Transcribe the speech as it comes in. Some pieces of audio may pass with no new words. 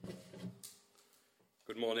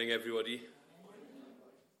morning, everybody.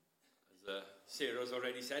 As Sarah's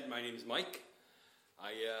already said, my name's Mike.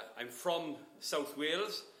 I'm from South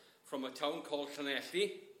Wales, from a town called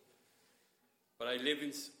Llanelli. But I live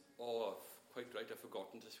in... Oh, quite right, I've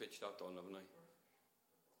forgotten to switch that on, haven't I?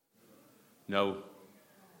 No.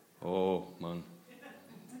 Oh, man.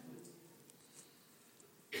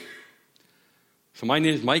 So my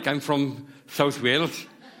name's Mike, I'm from South Wales.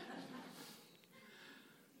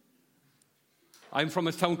 I'm from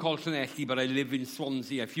a town called Llanelli, but I live in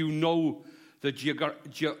Swansea. If you know the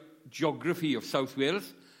geography of South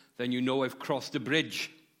Wales, then you know I've crossed a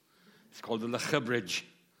bridge. It's called the Lycha Bridge.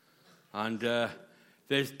 And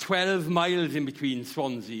there's 12 miles in between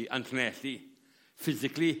Swansea and Llanelli,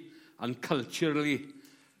 physically and culturally,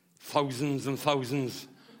 thousands and thousands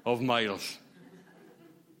of miles.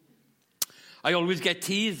 I always get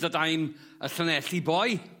teased that I'm a Llanelli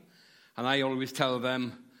boy, and I always tell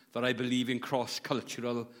them that I believe in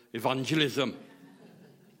cross-cultural evangelism.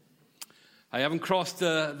 I haven't crossed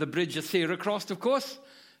the bridge that Sarah crossed, of course.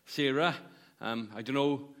 Sarah, I don't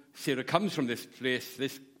know, Sarah comes from this place,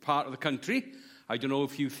 this part of the country. I don't know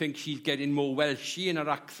if you think she's getting more Welshy in her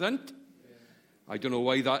accent. I don't know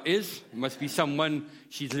why that is. It must be someone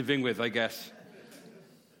she's living with, I guess.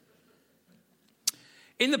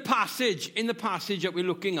 In the passage that we're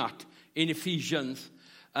looking at in Ephesians,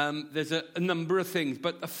 there's a number of things,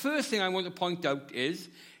 but the first thing I want to point out is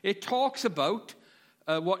it talks about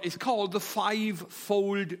what is called the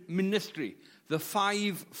fivefold ministry. The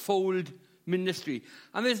fivefold ministry.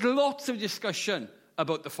 And there's lots of discussion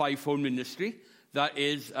about the fivefold ministry. That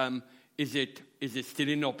is it still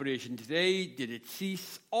in operation today? Did it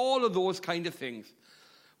cease? All of those kind of things.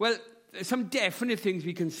 Well, there's some definite things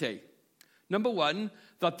we can say. Number one,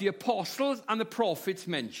 that the apostles and the prophets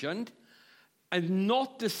mentioned and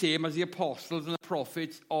not the same as the apostles and the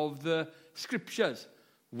prophets of the scriptures.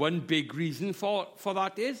 One big reason for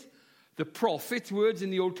that is the prophets' words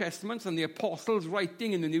in the Old Testament and the apostles'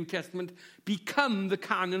 writing in the New Testament become the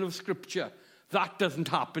canon of scripture. That doesn't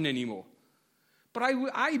happen anymore. But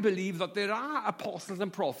I believe that there are apostles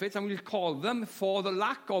and prophets, and we'll call them, for the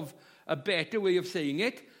lack of a better way of saying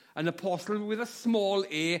it, an apostle with a small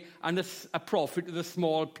a and a prophet with a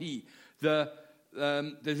small p. There's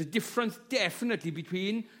a difference definitely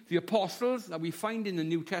between the apostles that we find in the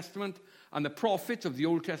New Testament and the prophets of the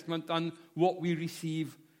Old Testament and what we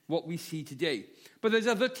see today. But there's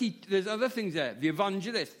other things there. The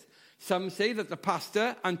evangelists. Some say that the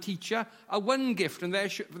pastor and teacher are one gift, and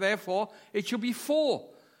therefore it should be four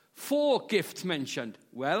gifts mentioned.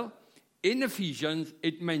 Well, in Ephesians,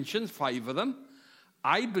 it mentions 5 of them.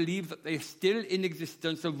 I believe that they're still in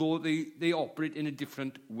existence, although they operate in a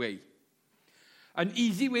different way. An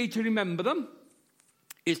easy way to remember them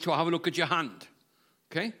is to have a look at your hand.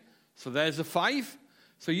 Okay? So there's the 5.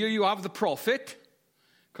 So here you have the prophet,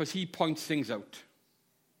 because he points things out.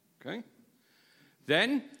 Okay?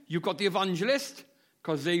 Then you've got the evangelist,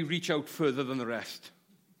 because they reach out further than the rest.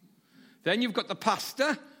 Then you've got the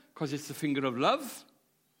pastor, because it's the finger of love.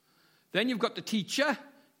 Then you've got the teacher,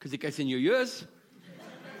 because it gets in your ears.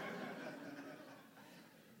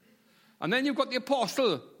 And then you've got the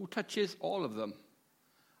apostle, who touches all of them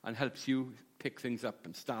and helps you pick things up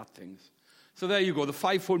and start things. So there you go, the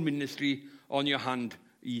fivefold ministry on your hand,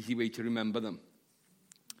 easy way to remember them.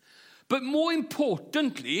 But more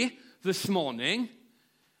importantly, this morning,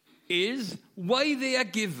 is why they are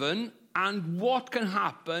given and what can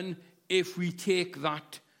happen if we take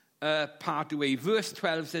that part away. Verse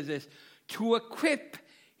 12 says this, to equip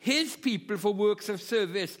his people for works of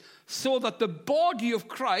service so that the body of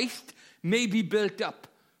Christ may be built up.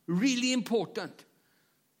 Really important.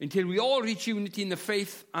 Until we all reach unity in the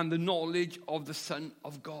faith and the knowledge of the Son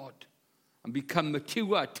of God. And become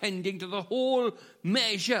mature, tending to the whole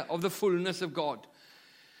measure of the fullness of God.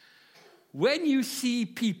 When you see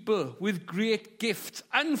people with great gifts,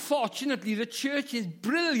 unfortunately the church is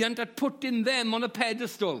brilliant at putting them on a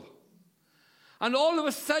pedestal. And all of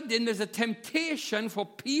a sudden there's a temptation for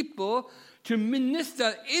people to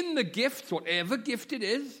minister in the gifts, whatever gift it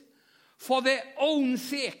is, for their own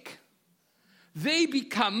sake. They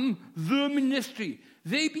become the ministry.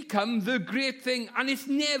 They become the great thing. And it's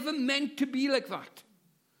never meant to be like that.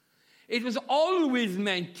 It was always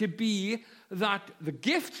meant to be that the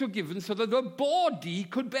gifts were given so that the body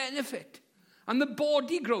could benefit. And the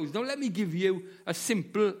body grows. Now let me give you a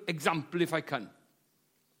simple example if I can.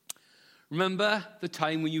 Remember the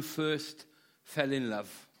time when you first fell in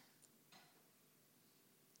love?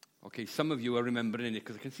 Okay, some of you are remembering it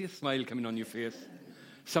because I can see a smile coming on your face.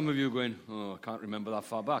 Some of you are going, oh, I can't remember that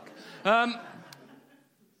far back. And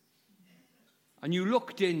you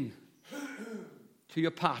looked in to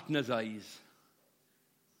your partner's eyes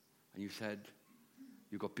and you said,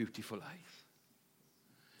 you've got beautiful eyes.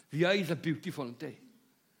 The eyes are beautiful, aren't they?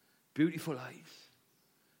 Beautiful eyes.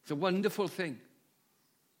 It's a wonderful thing.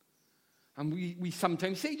 And we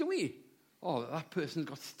sometimes say, don't we? Oh, that person's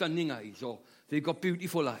got stunning eyes, or they've got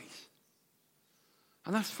beautiful eyes.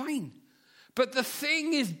 And that's fine. But the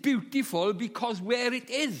thing is beautiful because where it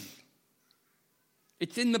is.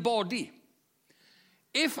 It's in the body.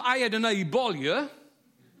 If I had an eyeball here,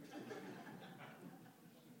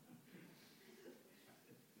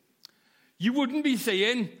 you wouldn't be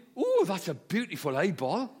saying, oh, that's a beautiful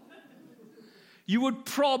eyeball. You would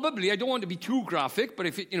probably, I don't want to be too graphic, but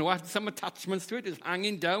if it, had some attachments to it, it's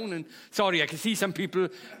hanging down, and sorry, I can see some people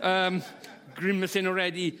grimacing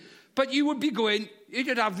already, but you would be going, it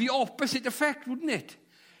would have the opposite effect, wouldn't it?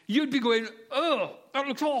 You'd be going, oh, that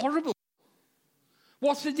looks horrible.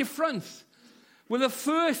 What's the difference? Well, the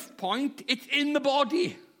first point, it's in the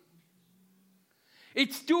body.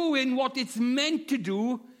 It's doing what it's meant to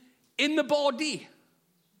do in the body.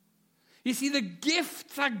 You see, the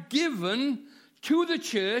gifts are given to the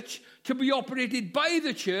church to be operated by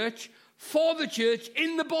the church, for the church,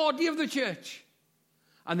 in the body of the church,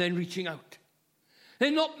 and then reaching out.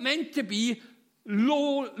 They're not meant to be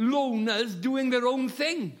loners doing their own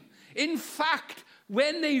thing. In fact,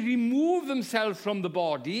 when they remove themselves from the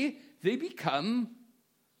body, they become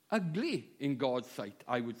ugly in God's sight,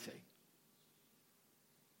 I would say.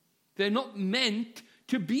 They're not meant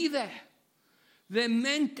to be there. They're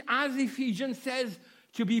meant, as Ephesians says,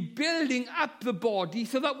 to be building up the body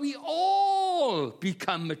so that we all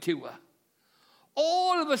become mature.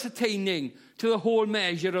 All of us attaining to the whole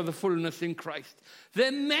measure of the fullness in Christ.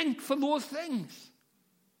 They're meant for those things.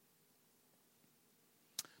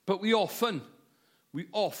 But we often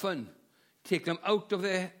take them out of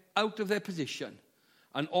their position,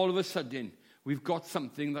 and all of a sudden we've got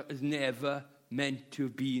something that is never meant to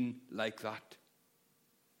have been like that.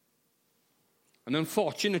 And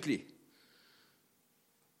unfortunately,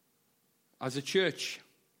 as a church,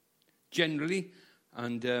 generally,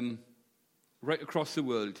 and right across the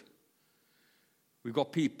world, we've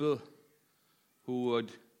got people who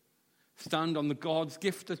would stand on the God's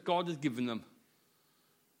gift that God has given them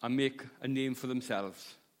and make a name for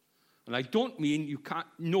themselves. And I don't mean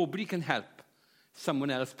nobody can help someone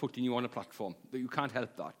else putting you on a platform. You can't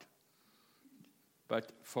help that.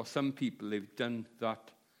 But for some people, they've done that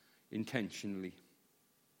intentionally.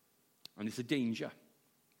 And it's a danger.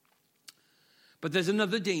 But there's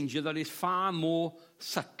another danger that is far more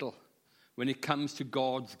subtle when it comes to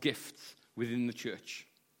God's gifts within the church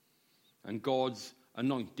and God's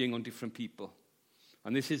anointing on different people.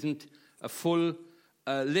 And this isn't a full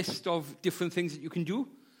list of different things that you can do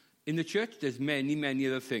in the church. There's many, many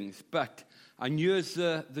other things. And here's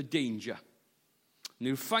the danger. And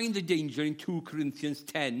you'll find the danger in 2 Corinthians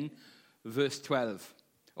 10, verse 12.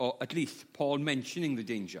 Or at least Paul mentioning the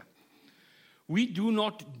danger. We do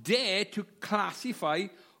not dare to classify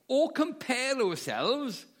or compare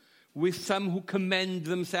ourselves with some who commend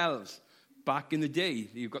themselves. Back in the day,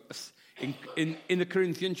 you've got this, in the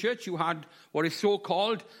Corinthian church, you had what is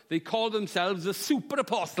so-called, they call themselves the super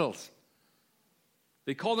apostles.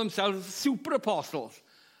 They call themselves the super apostles.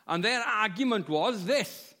 And their argument was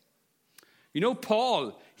this.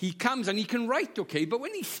 Paul, he comes and he can write, okay, but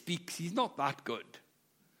when he speaks, he's not that good.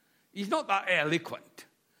 He's not that eloquent.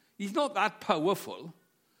 He's not that powerful.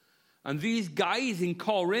 And these guys in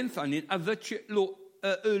Corinth and in other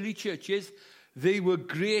early churches, they were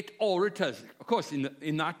great orators. Of course,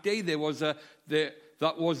 in that day, that was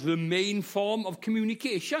the main form of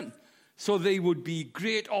communication. So they would be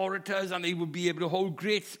great orators, and they would be able to hold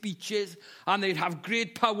great speeches, and they'd have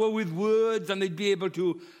great power with words, and they'd be able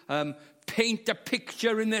to paint a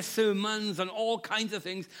picture in their sermons and all kinds of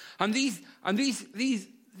things. And these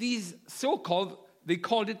so-called, they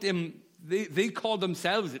called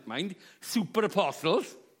themselves, super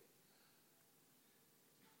apostles.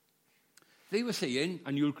 They were saying,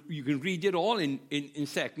 and you can read it all in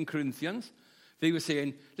 2 Corinthians, they were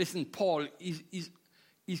saying, listen, Paul, he's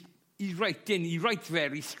writing, he writes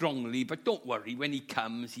very strongly, but don't worry, when he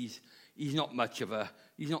comes, he's not much of a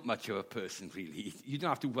person, really. You don't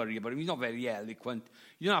have to worry about him. He's not very eloquent.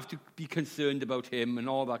 You don't have to be concerned about him and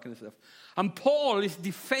all that kind of stuff. And Paul is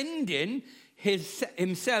defending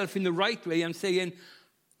himself in the right way and saying,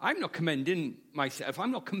 I'm not commending myself.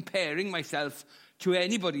 I'm not comparing myself to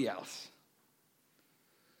anybody else.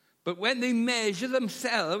 But when they measure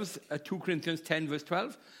themselves, 2 Corinthians 10, verse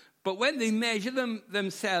 12, but when they measure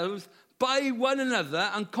themselves by one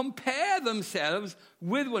another and compare themselves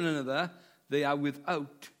with one another, they are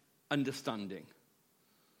without understanding.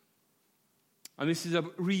 And this is a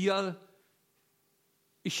real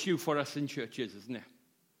issue for us in churches, isn't it?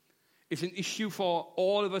 It's an issue for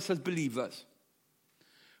all of us as believers.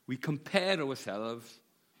 We compare ourselves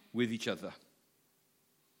with each other.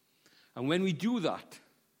 And when we do that,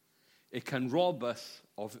 it can rob us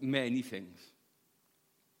of many things.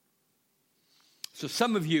 So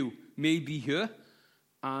some of you may be here,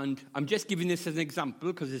 and I'm just giving this as an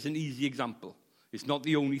example because it's an easy example. It's not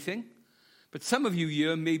the only thing. But some of you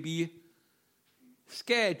here may be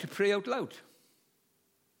scared to pray out loud.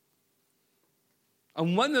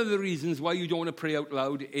 And one of the reasons why you don't want to pray out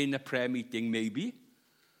loud in a prayer meeting, maybe,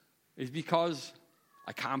 is because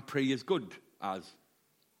I can't pray as good as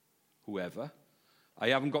whoever. I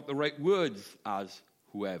haven't got the right words as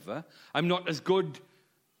whoever. I'm not as good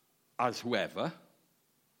as whoever.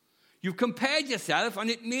 You've compared yourself, and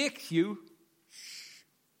it makes you,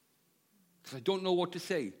 because I don't know what to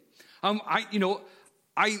say. I'm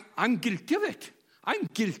guilty of it. I'm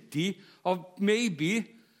guilty of maybe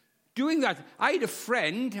doing that. I had a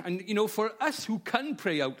friend, and, for us who can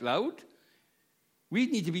pray out loud, we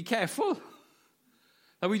need to be careful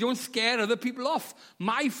that we don't scare other people off.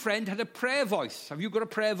 My friend had a prayer voice. Have you got a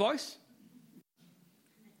prayer voice?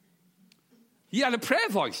 He had a prayer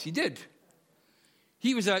voice. He did.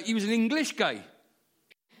 He was an English guy.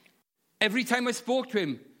 Every time I spoke to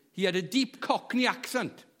him, he had a deep Cockney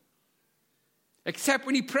accent. Except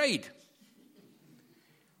when he prayed.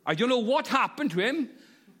 I don't know what happened to him,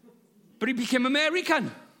 but he became American.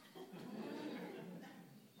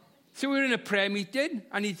 So we were in a prayer meeting,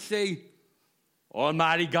 and he'd say,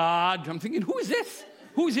 Almighty God. I'm thinking, who is this?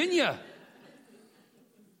 Who's in here?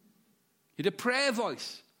 He had a prayer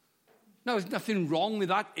voice. Now, there's nothing wrong with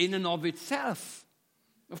that in and of itself.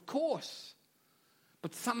 Of course.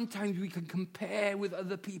 But sometimes we can compare with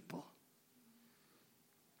other people.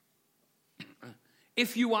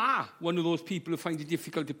 If you are one of those people who find it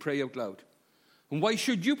difficult to pray out loud, and why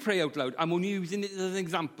should you pray out loud? I'm only using it as an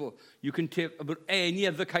example. You can take about any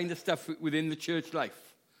other kind of stuff within the church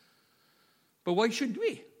life. But why should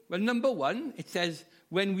we? Well, number one, it says,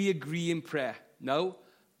 when we agree in prayer. Now,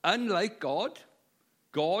 unlike God,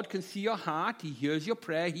 God can see your heart, he hears your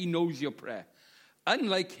prayer, he knows your prayer.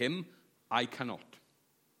 Unlike him, I cannot.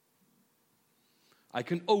 I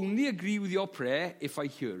can only agree with your prayer if I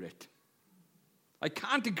hear it. I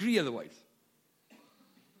can't agree otherwise.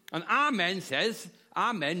 And amen says,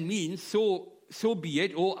 amen means so be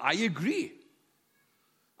it, or I agree.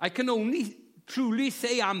 I can only truly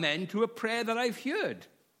say amen to a prayer that I've heard.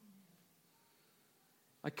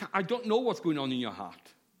 I don't know what's going on in your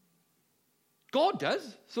heart. God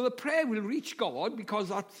does, so the prayer will reach God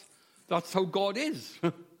because that's how God is.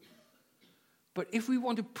 But if we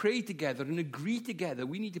want to pray together and agree together,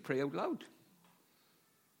 we need to pray out loud.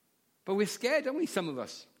 But we're scared, aren't we, some of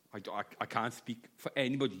us? I can't speak for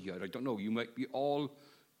anybody here. I don't know. You might be all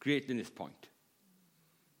great in this point.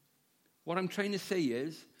 What I'm trying to say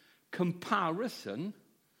is comparison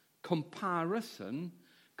can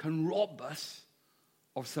rob us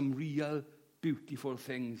of some real beautiful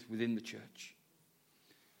things within the church.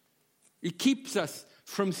 It keeps us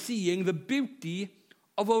from seeing the beauty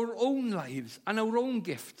of our own lives and our own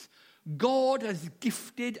gifts. God has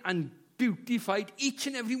gifted and beautified each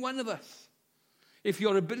and every one of us. If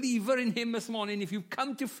you're a believer in him this morning, if you've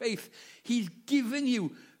come to faith, he's given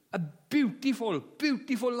you a beautiful,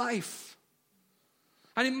 beautiful life.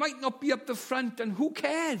 And it might not be up the front, and who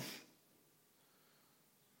cares?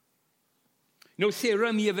 Sarah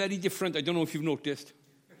and me are very different. I don't know if you've noticed.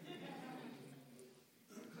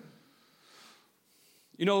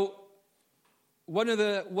 One of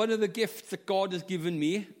the gifts that God has given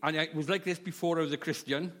me, and it was like this before I was a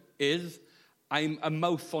Christian, is I'm a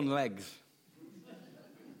mouth on legs.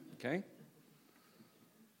 Okay?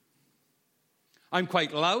 I'm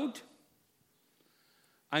quite loud.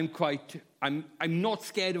 I'm not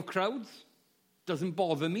scared of crowds. Doesn't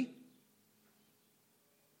bother me.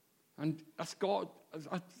 And that's God.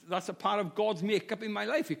 That's a part of God's makeup in my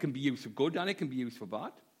life. It can be used for good and it can be used for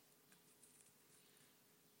bad.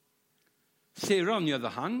 Sarah, on the other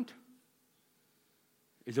hand,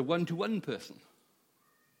 is a one-to-one person.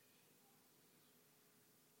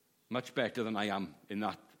 Much better than I am in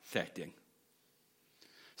that setting.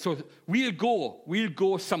 So we'll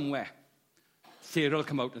go somewhere. Sarah will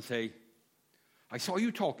come out and say, I saw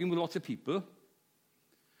you talking with lots of people.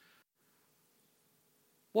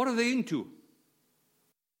 What are they into?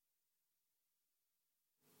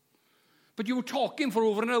 But you were talking for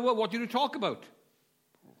over an hour. What did you talk about?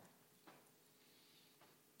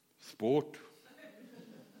 Sport.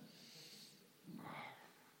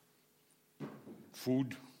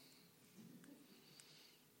 Food.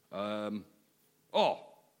 Oh,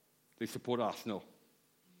 they support Arsenal.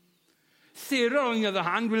 Sarah, on the other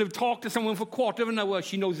hand, will have talked to someone for a quarter of an hour.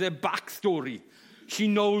 She knows their backstory. She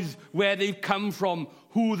knows where they've come from,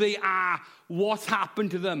 who they are, what's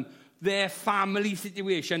happened to them, their family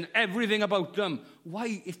situation, everything about them.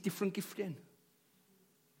 Why? It's different gifting.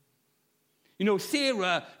 You know,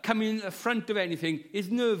 Sarah, coming in the front of anything, is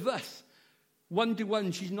nervous.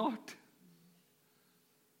 One-to-one, she's not.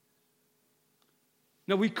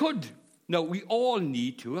 Now, we all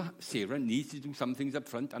need to. Sarah needs to do some things up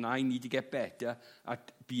front, and I need to get better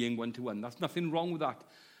at being one-to-one. There's nothing wrong with that.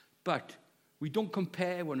 But we don't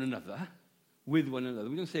compare one another with one another.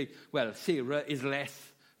 We don't say, well, Sarah is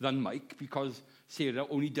less than Mike because Sarah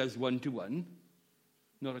only does one-to-one.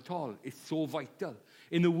 Not at all. It's so vital.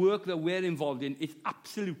 In the work that we're involved in, it's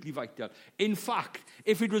absolutely vital. In fact,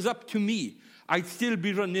 if it was up to me, I'd still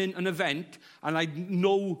be running an event and I'd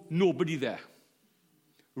know nobody there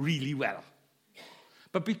really well.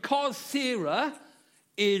 But because Sarah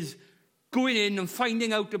is going in and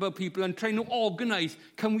finding out about people and trying to organize,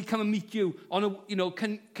 can we come and meet you on a, you know,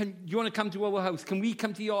 can you want to come to our house? Can we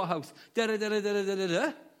come to your house?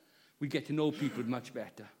 We get to know people much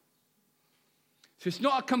better. So it's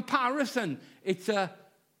not a comparison, it's a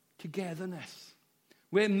togetherness.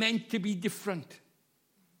 We're meant to be different.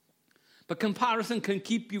 But comparison can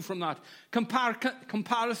keep you from that.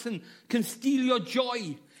 Comparison can steal your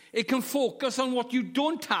joy. It can focus on what you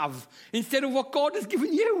don't have instead of what God has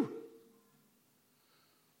given you.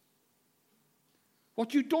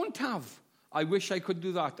 What you don't have. I wish I could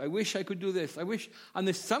do that. I wish I could do this. I wish. And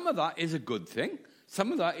there's some of that is a good thing.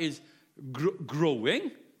 Some of that is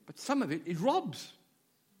growing. But some of it robs.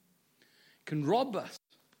 It can rob us.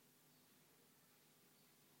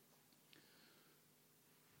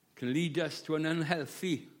 It can lead us to an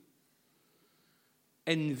unhealthy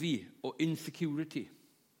envy or insecurity.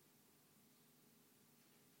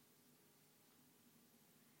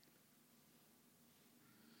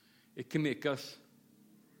 It can make us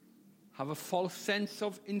have a false sense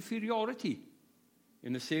of inferiority.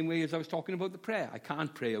 In the same way as I was talking about the prayer. I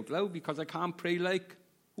can't pray out loud because I can't pray like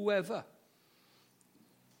whoever.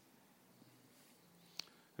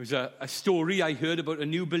 There was a story I heard about a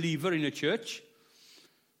new believer in a church.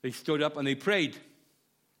 They stood up and they prayed.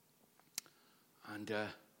 And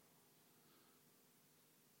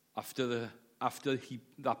after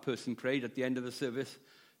that person prayed at the end of the service,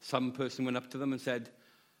 some person went up to them and said,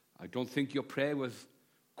 I don't think your prayer was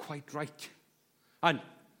quite right. And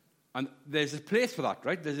there's a place for that,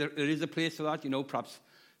 right? There is a place for that. You know, perhaps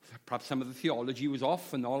some of the theology was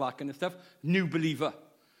off and all that kind of stuff. New believer.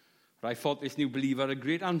 But I thought this new believer had a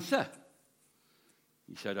great answer.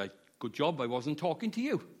 He said, good job, I wasn't talking to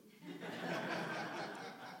you.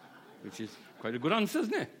 Which is quite a good answer,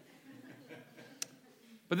 isn't it?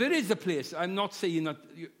 But there is a place. I'm not saying that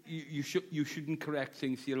you shouldn't correct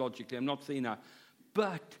things theologically. I'm not saying that.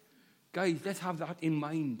 But, guys, let's have that in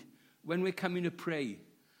mind when we're coming to pray.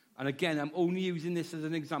 And again, I'm only using this as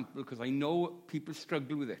an example because I know people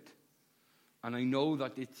struggle with it. And I know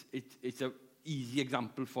that it's an easy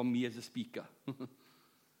example for me as a speaker.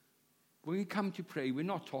 When we come to pray, we're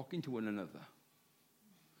not talking to one another.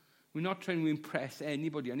 We're not trying to impress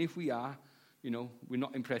anybody. And if we are, you know, we're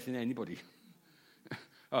not impressing anybody.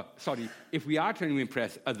 If we are trying to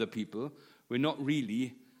impress other people, we're not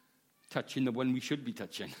really touching the one we should be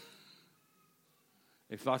touching.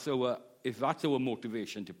 If that's our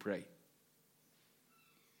motivation to pray.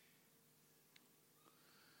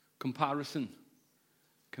 Comparison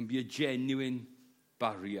can be a genuine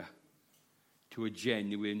barrier to a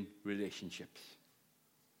genuine relationships.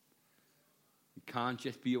 We can't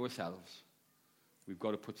just be ourselves. We've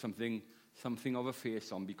got to put something of a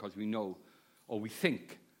face on because we know or we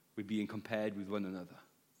think we're being compared with one another.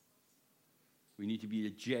 We need to be a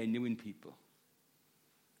genuine people.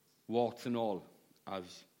 Warts and all, as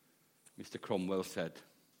Mr. Cromwell said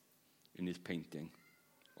in his painting,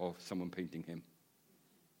 or someone painting him.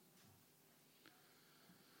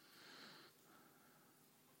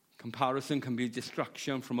 Comparison can be a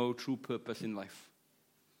distraction from our true purpose in life.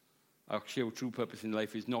 Actually, our true purpose in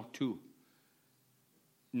life is not to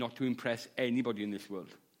impress anybody in this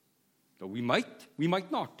world. So we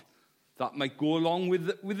might not. That might go along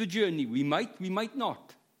with the journey. We might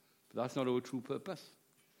not. But that's not our true purpose.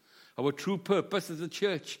 Our true purpose as a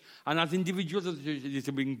church and as individuals as a church is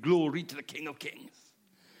to bring glory to the King of Kings.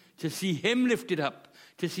 To see him lifted up.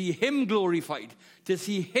 To see him glorified. To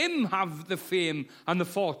see him have the fame and the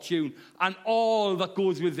fortune and all that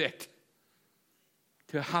goes with it.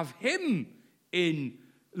 To have him in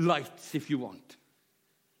lights, if you want.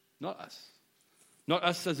 Not us. Not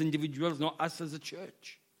us as individuals, not us as a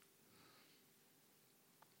church.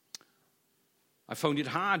 I found it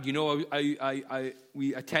hard. You know,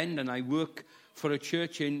 we attend and I work for a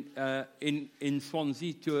church in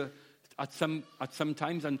Swansea at some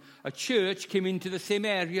times, and a church came into the same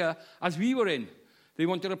area as we were in. They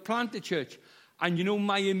wanted to plant a church, and you know,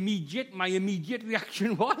 my immediate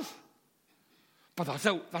reaction was, but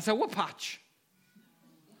that's our patch.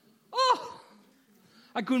 Oh,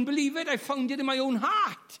 I couldn't believe it. I found it in my own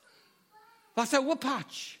heart. That's our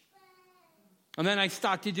patch. And then I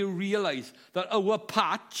started to realize that our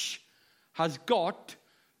patch has got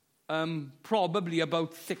probably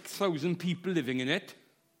about 6,000 people living in it.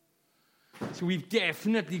 So we've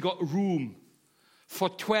definitely got room for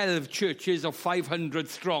 12 churches of 500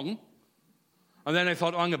 strong. And then I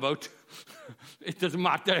thought, hang about, it doesn't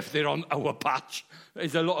matter if they're on our patch.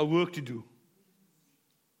 There's a lot of work to do.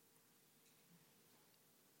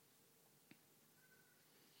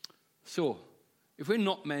 So, if we're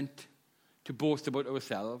not meant to boast about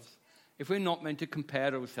ourselves, if we're not meant to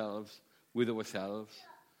compare ourselves with ourselves,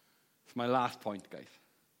 it's my last point, guys.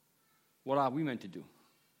 What are we meant to do?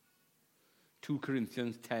 2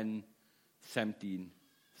 Corinthians 10:17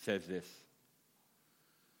 says this.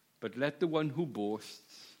 But let the one who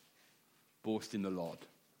boasts, boast in the Lord.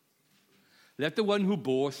 Let the one who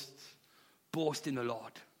boasts, boast in the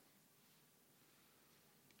Lord.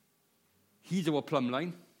 He's our plumb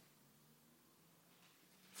line.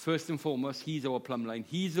 First and foremost, he's our plumb line.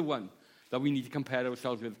 He's the one that we need to compare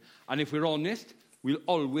ourselves with. And if we're honest, we'll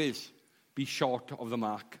always be short of the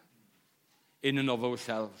mark in and of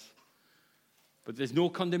ourselves. But there's no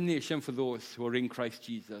condemnation for those who are in Christ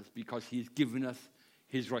Jesus, because he's given us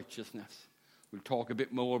his righteousness. We'll talk a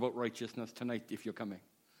bit more about righteousness tonight if you're coming.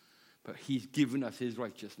 But he's given us his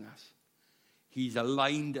righteousness. He's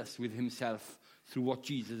aligned us with himself through what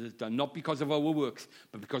Jesus has done. Not because of our works,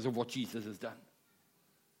 but because of what Jesus has done.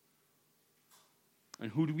 And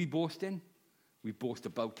who do we boast in? We boast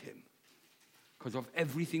about him, because of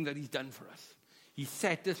everything that he's done for us. He's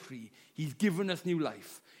set us free. He's given us new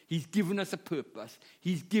life. He's given us a purpose.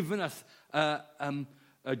 He's given us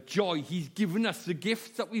a joy. He's given us the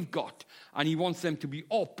gifts that we've got, and he wants them to be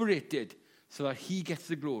operated so that he gets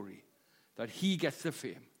the glory, that he gets the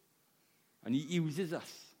fame. And he uses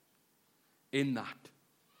us in that.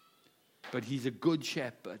 But he's a good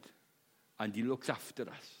shepherd, and he looks after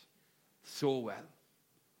us so well.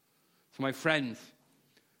 So my friends,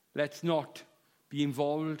 let's not be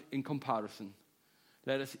involved in comparison.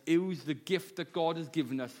 Let us use the gift that God has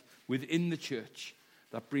given us within the church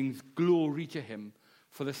that brings glory to him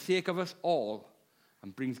for the sake of us all,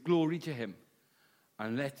 and brings glory to him.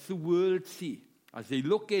 And let the world see, as they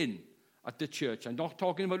look in at the church, I'm not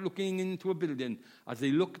talking about looking into a building, as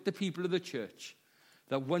they look at the people of the church,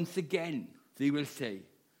 that once again they will say,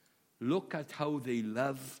 look at how they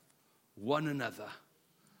love one another,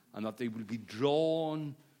 and that they will be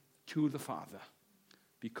drawn to the Father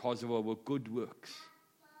because of our good works,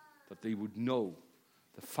 that they would know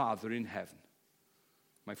the Father in heaven.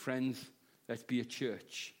 My friends, let's be a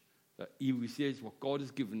church that uses what God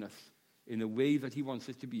has given us in the way that he wants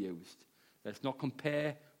us to be used. Let's not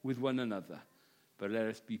compare with one another, but let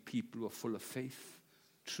us be people who are full of faith,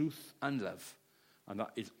 truth, and love, and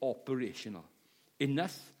that is operational in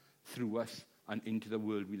us, through us, and into the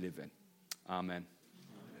world we live in. Amen.